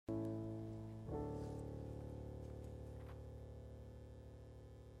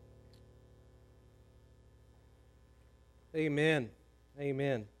Amen.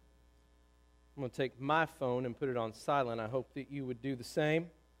 Amen. I'm going to take my phone and put it on silent. I hope that you would do the same.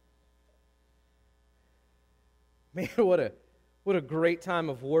 Man, what a great time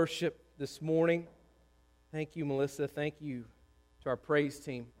of worship this morning. Thank you, Melissa. Thank you to our praise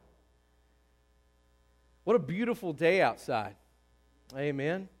team. What a beautiful day outside.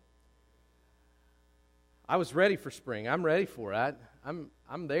 Amen. I was ready for spring. I'm ready for it.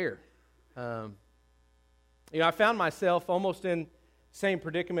 I'm there. I found myself almost in the same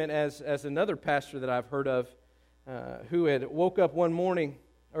predicament as another pastor that I've heard of who had woke up one morning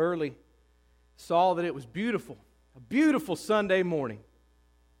early, saw that it was beautiful, a beautiful Sunday morning.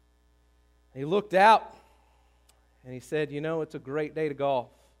 He looked out and he said, it's a great day to golf.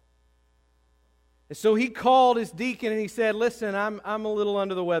 And so he called his deacon and he said, listen, I'm a little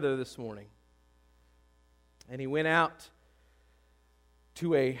under the weather this morning. And he went out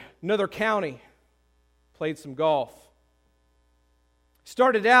to another county, played some golf.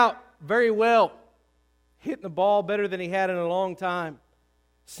 Started out very well, hitting the ball better than he had in a long time,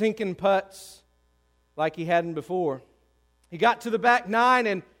 sinking putts like he hadn't before. He got to the back nine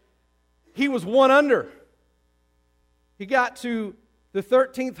and he was one under. He got to the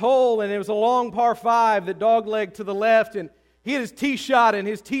 13th hole and it was a long par 5 that doglegged to the left, and he hit his tee shot and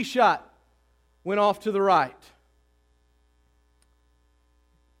his tee shot went off to the right.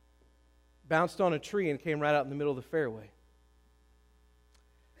 Bounced on a tree and came right out in the middle of the fairway.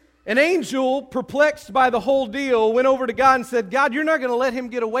 An angel, perplexed by the whole deal, went over to God and said, God, you're not going to let him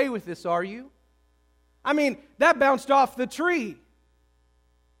get away with this, are you? I mean, that bounced off the tree.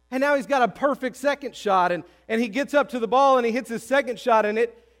 And now he's got a perfect second shot, and he gets up to the ball and he hits his second shot, and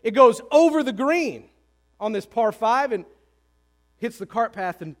it goes over the green on this par 5 and hits the cart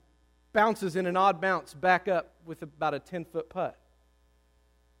path and bounces in an odd bounce back up with about a 10-foot putt.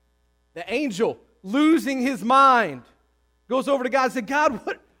 The angel, losing his mind, goes over to God and says, God,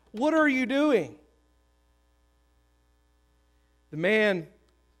 what are you doing? The man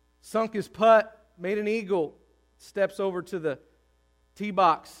sunk his putt, made an eagle, steps over to the tee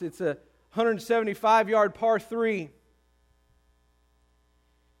box. It's a 175-yard par 3.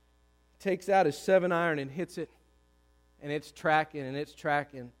 Takes out his 7-iron and hits it, and it's tracking, and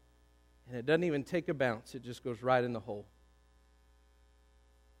it doesn't even take a bounce. It just goes right in the hole.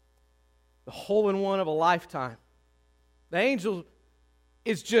 The hole-in-one of a lifetime. The angel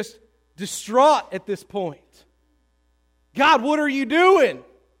is just distraught at this point. God, what are you doing?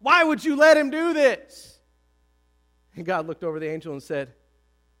 Why would you let him do this? And God looked over the angel and said,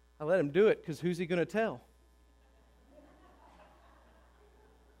 I let him do it because who's he going to tell?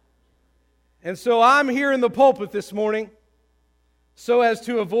 And so I'm here in the pulpit this morning so as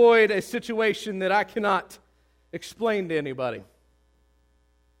to avoid a situation that I cannot explain to anybody.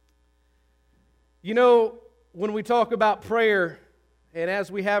 When we talk about prayer, and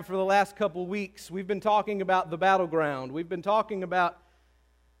as we have for the last couple weeks, we've been talking about the battleground. We've been talking about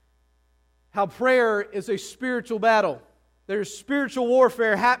how prayer is a spiritual battle. There's spiritual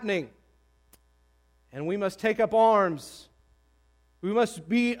warfare happening, and we must take up arms. We must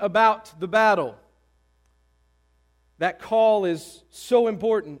be about the battle. That call is so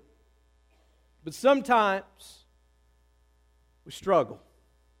important. But sometimes we struggle.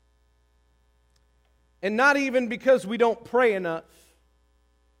 And not even because we don't pray enough.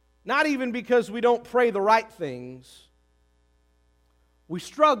 Not even because we don't pray the right things. We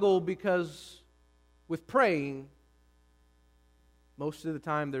struggle because with praying, most of the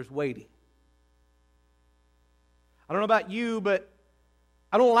time there's waiting. I don't know about you, but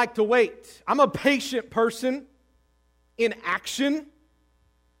I don't like to wait. I'm a patient person in action.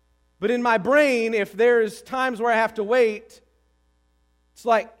 But in my brain, if there's times where I have to wait, it's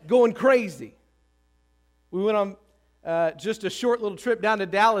like going crazy. We went on just a short little trip down to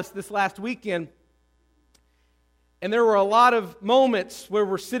Dallas this last weekend, and there were a lot of moments where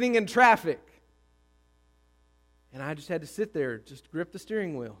we're sitting in traffic, and I just had to sit there, just grip the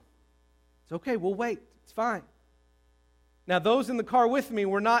steering wheel. It's okay, we'll wait. It's fine. Now, those in the car with me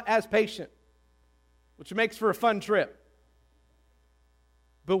were not as patient, which makes for a fun trip.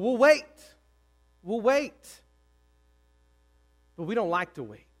 But we'll wait. We'll wait. But we don't like to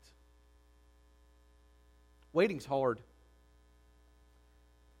wait. Waiting's hard.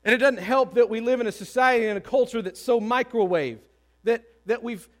 And it doesn't help that we live in a society and a culture that's so microwave, that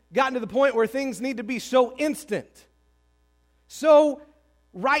we've gotten to the point where things need to be so instant. So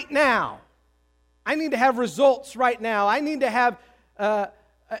right now, I need to have results right now. I need to have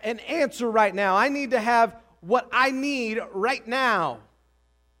an answer right now. I need to have what I need right now.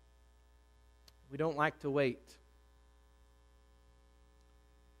 We don't like to wait.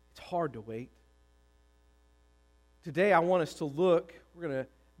 It's hard to wait. Today I want us to look, we're going to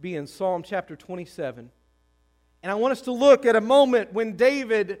be in Psalm chapter 27, and I want us to look at a moment when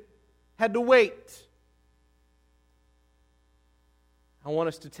David had to wait. I want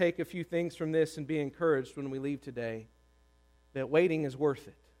us to take a few things from this and be encouraged when we leave today that waiting is worth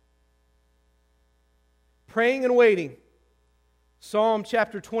it. Praying and waiting. Psalm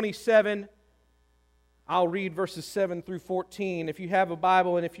chapter 27, I'll read verses 7 through 14. If you have a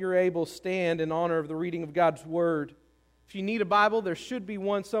Bible and if you're able, stand in honor of the reading of God's Word. If you need a Bible, there should be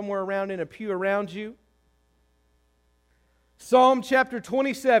one somewhere around in a pew around you. Psalm chapter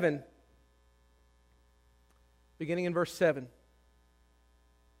 27, beginning in verse 7.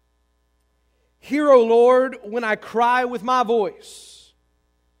 Hear, O Lord, when I cry with my voice.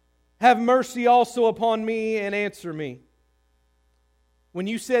 Have mercy also upon me and answer me. When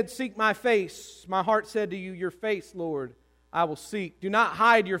you said, seek my face, my heart said to you, your face, Lord, I will seek. Do not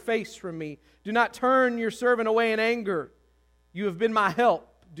hide your face from me. Do not turn your servant away in anger. You have been my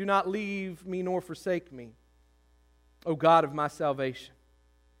help. Do not leave me nor forsake me, O God of my salvation.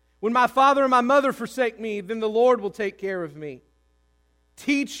 When my father and my mother forsake me, then the Lord will take care of me.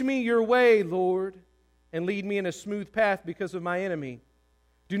 Teach me your way, Lord, and lead me in a smooth path because of my enemy.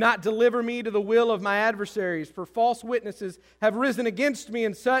 Do not deliver me to the will of my adversaries, for false witnesses have risen against me,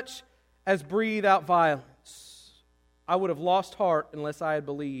 and such as breathe out violence. I would have lost heart unless I had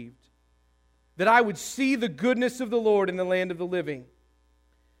believed that I would see the goodness of the Lord in the land of the living.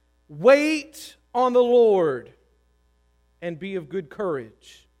 Wait on the Lord and be of good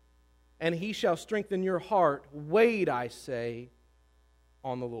courage, and He shall strengthen your heart. Wait, I say,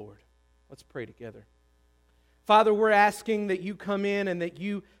 on the Lord. Let's pray together. Father, we're asking that you come in and that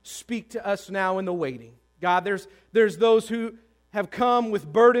you speak to us now in the waiting. God, there's those who have come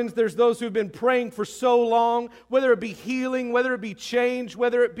with burdens. There's those who've been praying for so long, whether it be healing, whether it be change,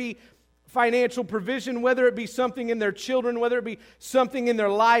 whether it be financial provision, whether it be something in their children, whether it be something in their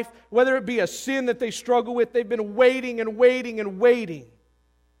life, whether it be a sin that they struggle with. They've been waiting and waiting and waiting.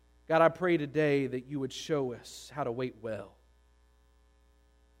 God, I pray today that you would show us how to wait well.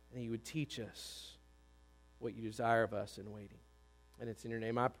 And you would teach us what you desire of us in waiting. And it's in your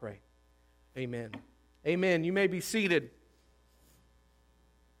name I pray. Amen. Amen. You may be seated.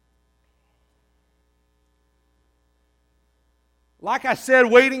 Like I said,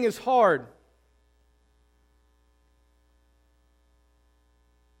 waiting is hard.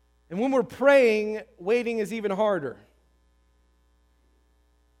 And when we're praying, waiting is even harder.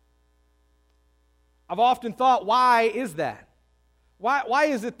 I've often thought, why is that? Why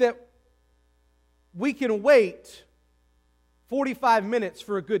is it that we can wait 45 minutes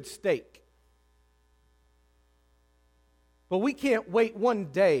for a good steak, but we can't wait one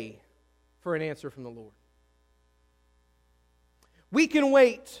day for an answer from the Lord? We can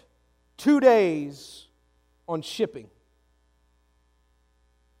wait 2 days on shipping,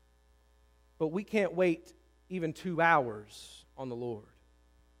 but we can't wait even 2 hours on the Lord.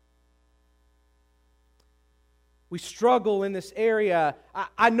 We struggle in this area.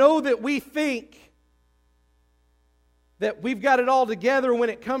 I know that we think that we've got it all together when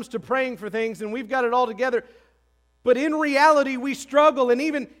it comes to praying for things, and we've got it all together. But in reality, we struggle. And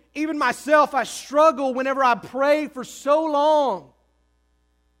even myself, I struggle whenever I pray for so long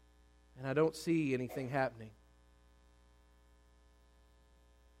and I don't see anything happening.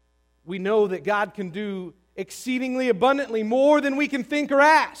 We know that God can do exceedingly abundantly more than we can think or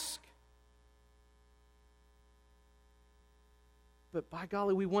ask. But by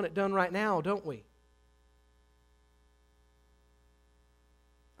golly, we want it done right now, don't we?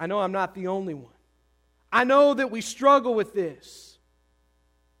 I know I'm not the only one. I know that we struggle with this.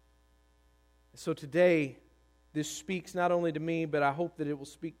 So today, this speaks not only to me, but I hope that it will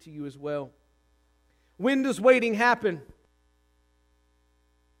speak to you as well. When does waiting happen?